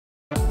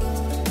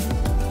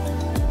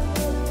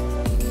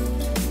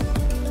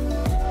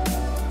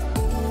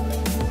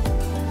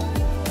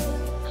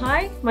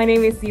Hi, my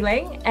name is Zhi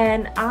Ling,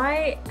 and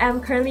I am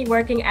currently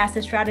working as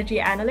a strategy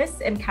analyst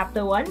in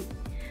Capital One.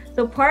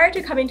 So prior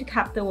to coming to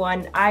Capital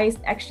One, I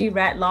actually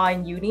read law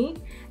in uni,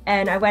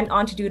 and I went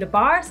on to do the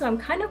bar. So I'm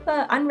kind of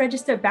an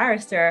unregistered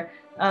barrister.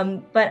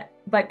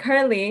 But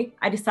currently,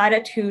 I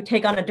decided to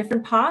take on a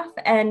different path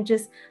and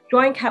just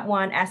join Cap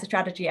One as a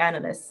strategy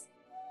analyst.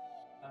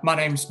 My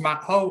name's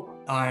Matt Holt.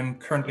 I'm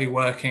currently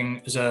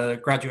working as a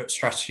graduate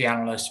strategy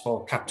analyst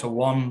for Capital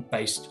One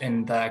based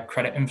in their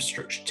credit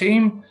infrastructure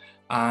team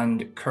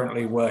and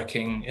currently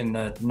working in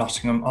the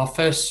Nottingham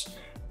office.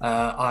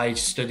 I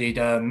studied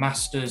a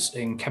master's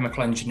in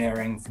chemical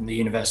engineering from the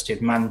University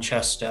of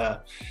Manchester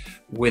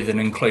with an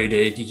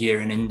included year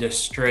in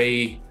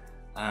industry.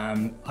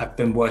 I've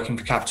been working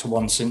for Capital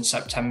One since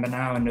September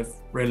now and have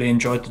really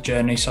enjoyed the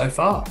journey so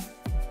far.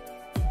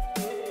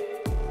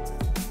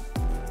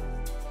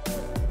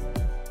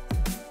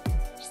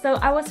 So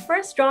I was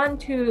first drawn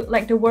to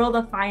the world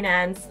of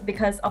finance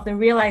because of the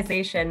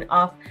realization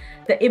of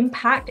the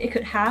impact it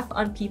could have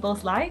on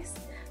people's lives.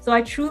 So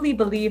I truly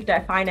believe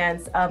that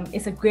finance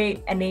is a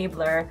great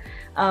enabler.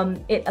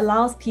 It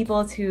allows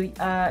people to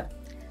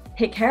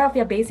take care of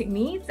their basic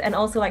needs and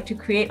also to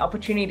create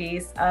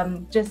opportunities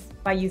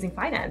just by using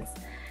finance.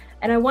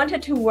 And I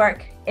wanted to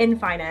work in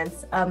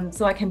finance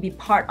so I can be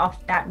part of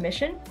that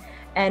mission.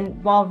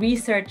 And while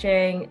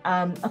researching,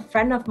 a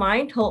friend of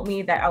mine told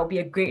me that I would be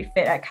a great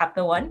fit at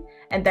Capital One.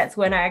 And that's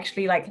when I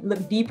actually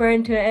looked deeper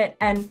into it.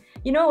 And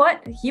you know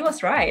what? He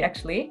was right,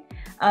 actually.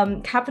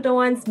 Capital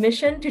One's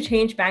mission to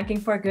change banking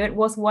for good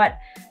was what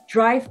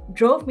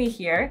drove me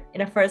here in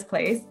the first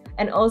place,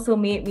 and also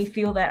made me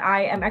feel that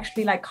I am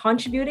actually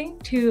contributing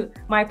to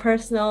my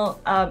personal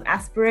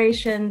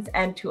aspirations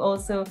and to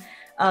also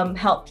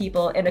help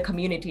people in the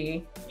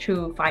community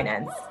through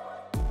finance.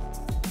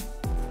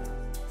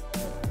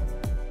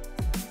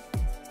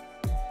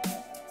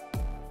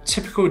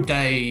 Typical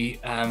day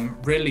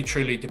really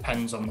truly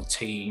depends on the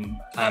team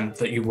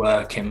that you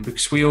work in,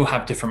 because we all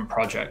have different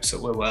projects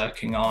that we're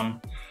working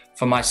on.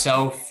 For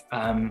myself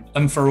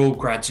and for all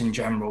grads in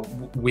general,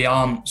 we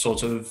aren't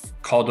sort of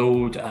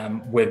coddled.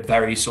 We're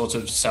very sort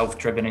of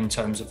self-driven in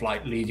terms of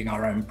leading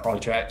our own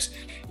projects,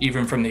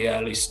 even from the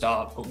early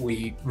start. But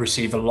we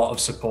receive a lot of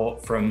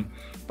support from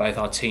both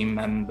our team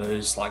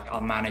members,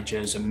 our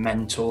managers and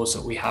mentors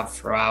that we have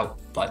throughout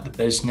the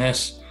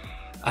business.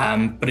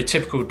 But a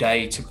typical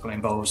day typically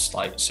involves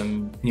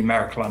some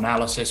numerical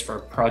analysis for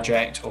a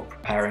project, or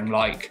preparing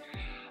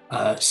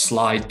a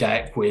slide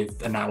deck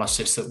with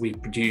analysis that we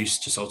produce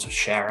to sort of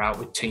share out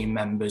with team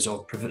members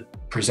or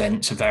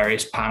present to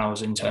various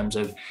panels in terms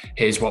of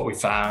here's what we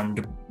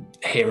found,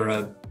 here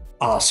are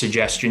our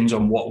suggestions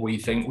on what we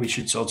think we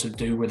should sort of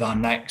do with our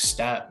next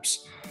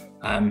steps.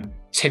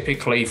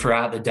 Typically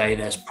throughout the day,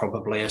 there's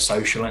probably a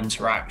social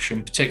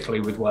interaction,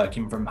 particularly with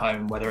working from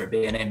home, whether it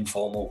be an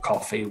informal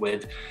coffee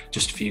with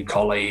just a few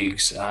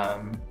colleagues,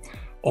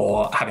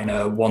 or having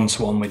a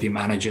one-to-one with your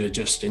manager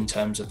just in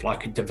terms of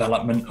a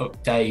development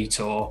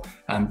update, or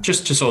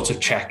just to sort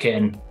of check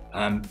in,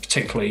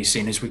 particularly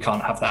seeing as we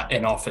can't have that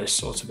in-office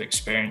sort of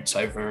experience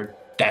over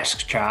a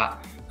desk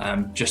chat,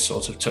 just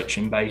sort of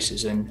touching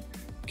bases and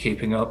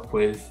keeping up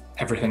with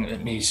everything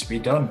that needs to be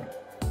done.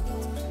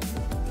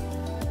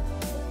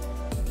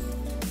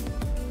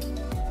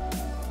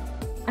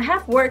 I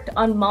have worked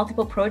on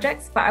multiple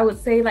projects, but I would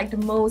say the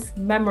most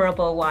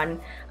memorable one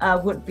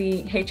would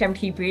be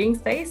HMT Breathing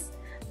Space.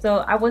 So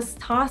I was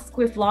tasked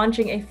with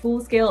launching a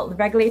full-scale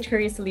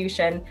regulatory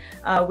solution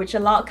which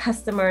allowed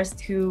customers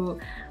who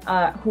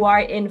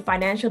are in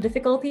financial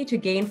difficulty to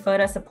gain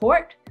further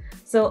support.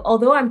 So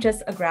although I'm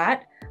just a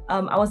grad,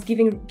 I was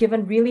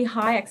given really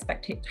high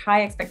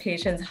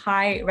expectations,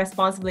 high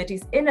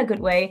responsibilities in a good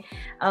way,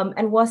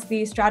 and was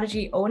the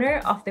strategy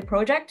owner of the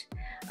project.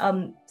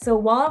 So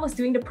while I was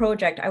doing the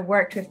project, I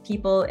worked with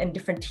people in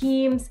different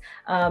teams.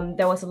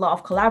 There was a lot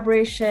of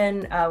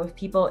collaboration with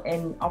people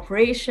in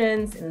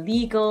operations, in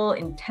legal,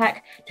 in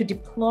tech, to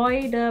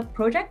deploy the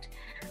project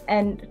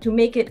and to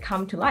make it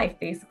come to life,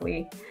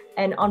 basically.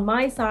 And on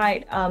my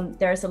side,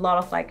 there's a lot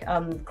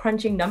of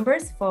crunching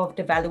numbers for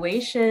the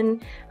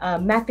valuation,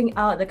 mapping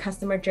out the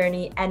customer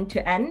journey end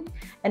to end,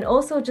 and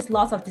also just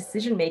lots of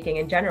decision making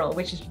in general,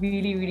 which is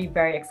really, really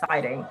very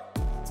exciting.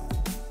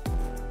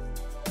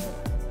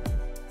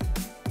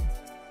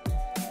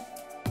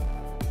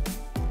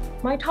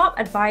 My top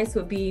advice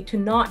would be to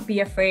not be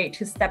afraid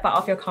to step out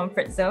of your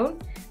comfort zone.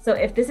 So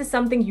if this is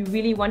something you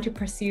really want to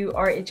pursue,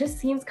 or it just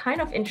seems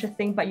kind of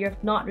interesting, but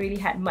you've not really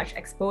had much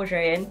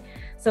exposure in,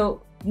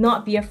 so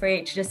not be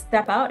afraid to just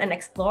step out and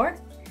explore.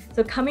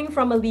 So coming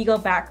from a legal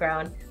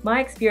background, my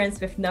experience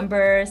with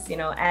numbers,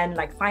 and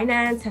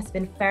finance has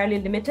been fairly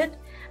limited,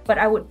 but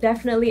I would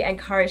definitely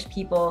encourage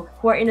people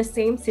who are in the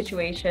same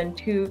situation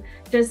to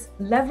just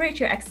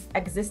leverage your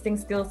existing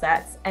skill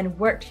sets and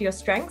work to your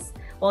strengths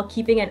while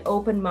keeping an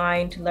open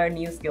mind to learn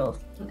new skills.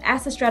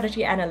 As a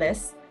strategy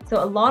analyst,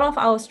 so a lot of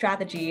our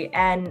strategy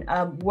and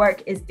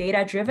work is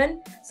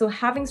data-driven. So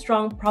having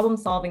strong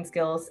problem-solving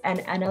skills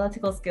and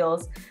analytical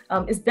skills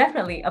is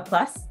definitely a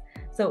plus.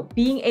 So So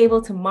being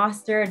able to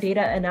master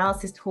data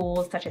analysis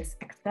tools such as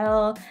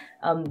Excel,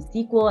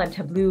 SQL, and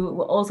Tableau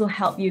will also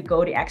help you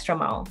go the extra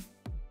mile.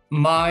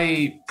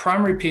 My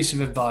primary piece of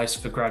advice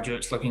for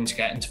graduates looking to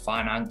get into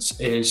finance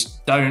is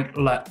don't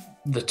let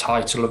the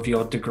title of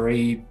your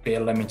degree be a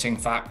limiting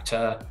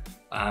factor.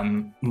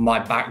 My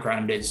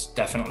background is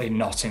definitely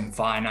not in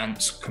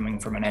finance, coming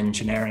from an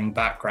engineering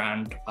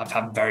background. I've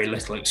had very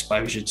little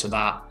exposure to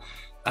that.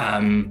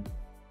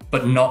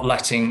 But not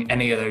letting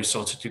any of those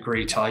sorts of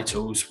degree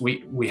titles,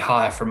 we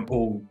hire from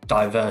all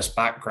diverse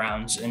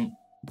backgrounds, and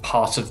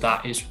part of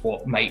that is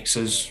what makes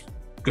us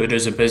good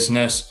as a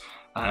business.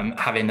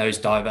 Having those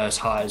diverse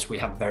hires, we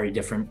have very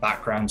different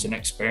backgrounds and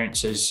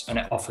experiences, and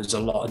it offers a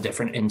lot of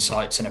different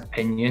insights and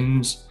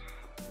opinions.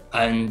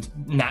 And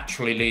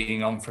naturally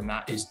leading on from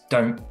that is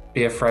don't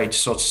be afraid to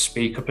sort of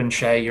speak up and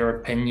share your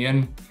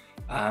opinion.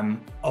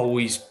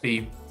 Always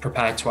be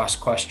prepared to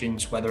ask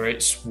questions, whether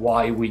it's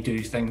why we do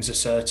things a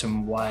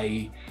certain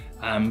way,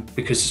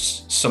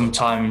 because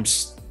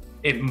sometimes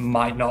it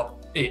might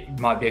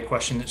be a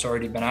question that's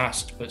already been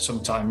asked, but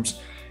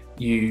sometimes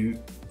you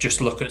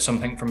just look at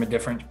something from a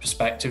different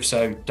perspective.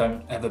 So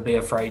don't ever be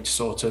afraid to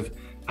sort of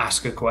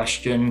ask a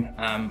question.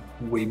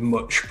 We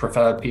much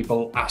prefer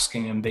people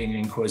asking and being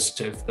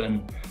inquisitive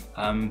than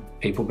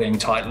people being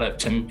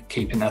tight-lipped and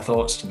keeping their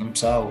thoughts to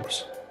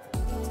themselves.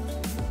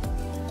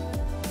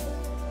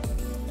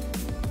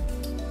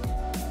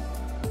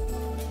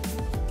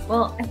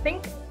 Well, I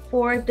think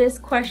for this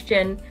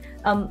question,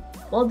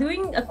 while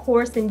doing a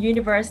course in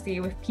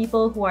university with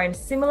people who are in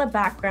similar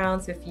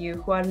backgrounds with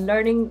you, who are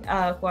learning,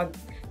 who are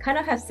kind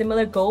of have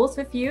similar goals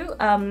with you,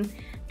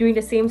 doing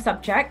the same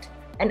subject,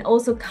 and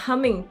also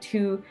coming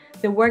to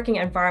the working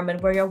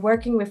environment where you're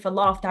working with a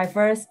lot of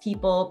diverse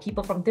people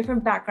from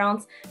different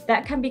backgrounds,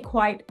 that can be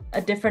quite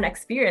a different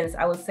experience,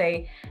 I would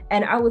say.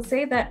 And I would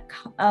say that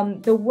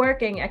the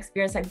working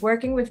experience, like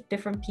working with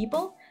different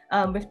people,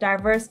 with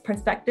diverse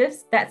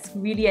perspectives, that's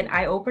really an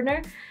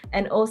eye-opener.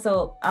 And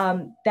also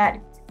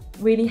that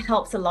really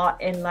helps a lot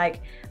in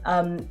like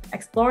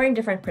exploring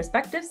different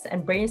perspectives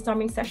and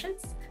brainstorming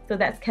sessions. So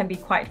that can be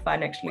quite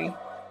fun, actually.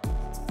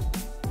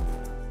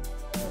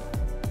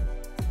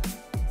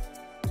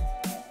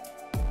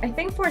 I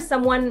think for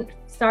someone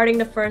starting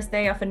the first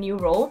day of a new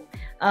role,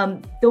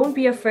 don't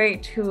be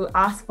afraid to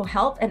ask for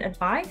help and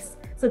advice.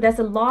 So there's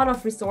a lot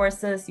of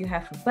resources. You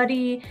have a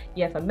buddy,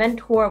 you have a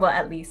mentor, well,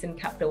 at least in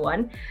Capital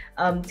One,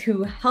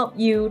 to help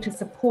you, to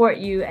support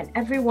you. And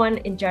everyone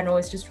in general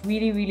is just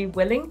really, really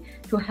willing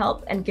to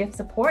help and give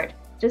support.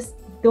 Just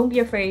don't be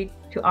afraid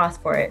to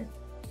ask for it.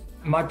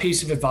 My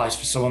piece of advice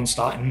for someone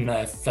starting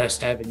their first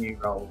day of a new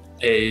role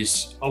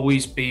is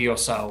always be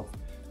yourself.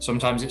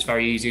 Sometimes it's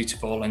very easy to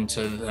fall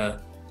into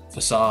the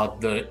facade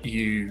that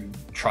you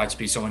try to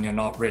be someone you're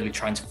not, really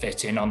trying to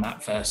fit in on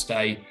that first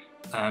day.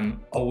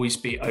 Always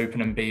be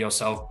open and be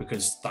yourself,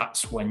 because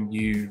that's when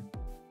you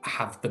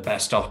have the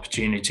best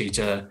opportunity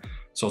to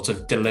sort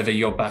of deliver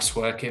your best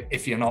work.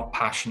 If you're not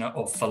passionate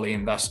or fully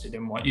invested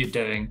in what you're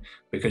doing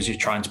because you're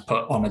trying to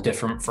put on a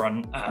different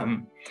front,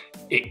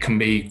 it can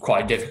be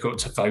quite difficult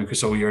to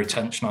focus all your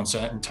attention on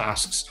certain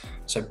tasks.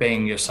 So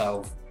being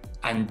yourself,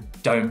 and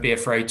don't be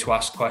afraid to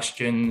ask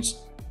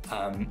questions.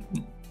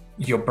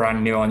 You're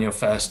brand new on your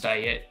first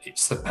day.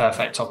 It's the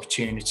perfect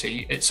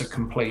opportunity. It's a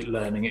complete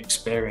learning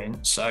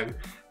experience. So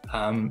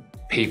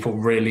people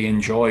really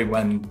enjoy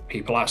when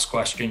people ask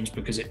questions,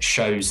 because it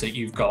shows that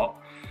you've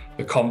got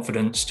the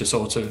confidence to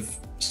sort of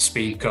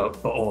speak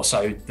up, but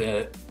also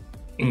the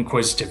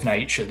inquisitive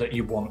nature that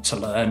you want to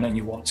learn and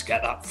you want to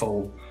get that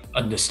full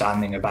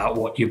understanding about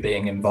what you're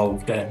being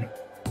involved in.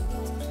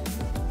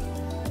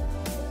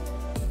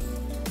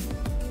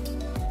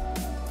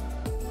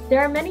 There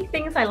are many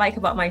things I like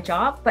about my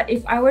job, but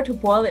if I were to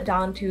boil it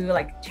down to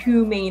like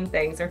two main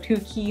things or two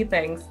key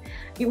things,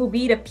 it will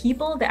be the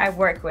people that I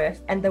work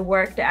with and the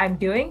work that I'm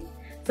doing.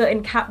 So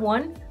in Cap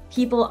One,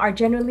 people are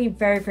generally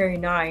very, very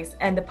nice,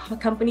 and the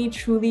company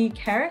truly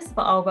cares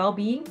about our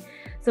well-being.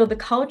 So the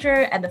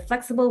culture and the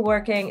flexible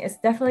working is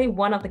definitely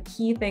one of the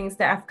key things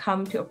that I've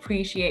come to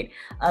appreciate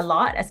a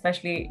lot,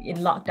 especially in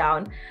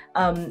lockdown.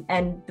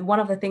 And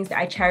one of the things that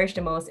I cherish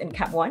the most in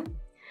Cap One.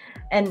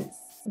 And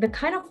the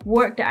kind of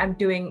work that I'm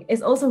doing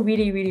is also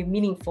really, really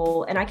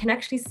meaningful. And I can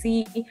actually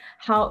see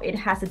how it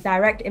has a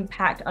direct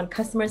impact on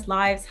customers'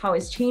 lives, how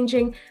it's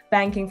changing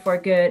banking for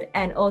good,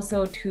 and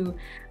also to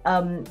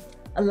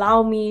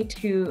allow me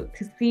to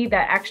see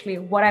that actually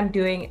what I'm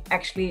doing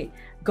actually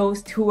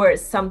goes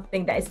towards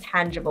something that is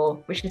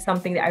tangible, which is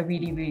something that I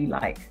really, really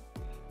like.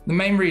 The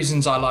main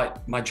reasons I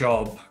like my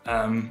job,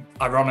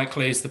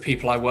 ironically, is the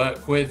people I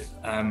work with.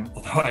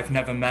 Although I've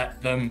never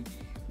met them,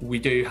 we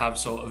do have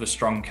sort of a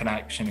strong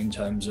connection in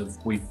terms of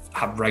we've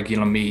had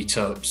regular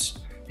meetups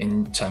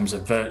in terms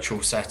of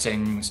virtual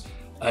settings,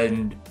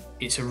 and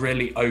it's a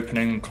really open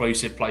and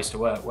inclusive place to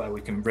work where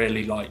we can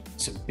really like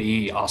to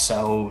be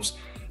ourselves.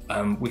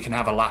 We can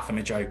have a laugh and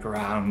a joke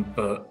around,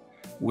 but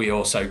we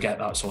also get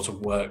that sort of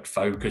work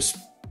focused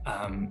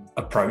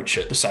approach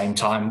at the same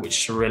time,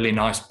 which is a really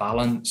nice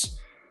balance.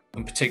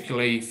 And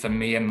particularly for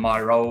me in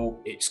my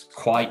role, it's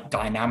quite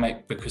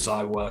dynamic because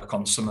I work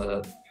on some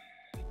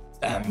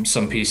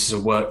pieces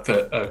of work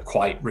that are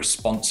quite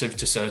responsive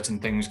to certain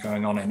things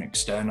going on in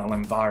external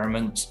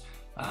environments,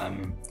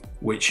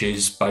 which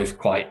is both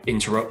quite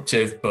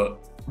interruptive but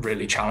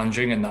really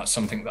challenging. And that's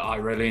something that I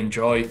really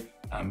enjoy,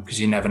 because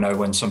you never know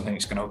when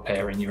something's going to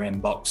appear in your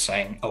inbox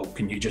saying, oh,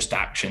 can you just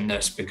action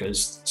this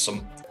because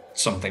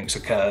something's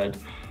occurred.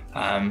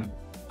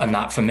 And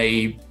that for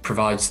me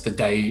provides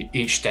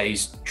each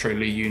day's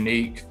truly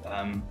unique.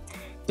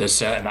 There's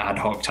certain ad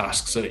hoc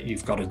tasks that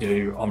you've got to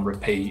do on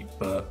repeat,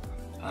 but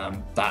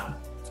that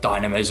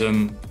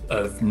dynamism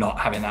of not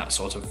having that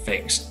sort of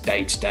fixed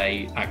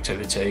day-to-day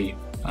activity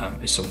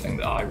is something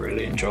that I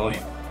really enjoy.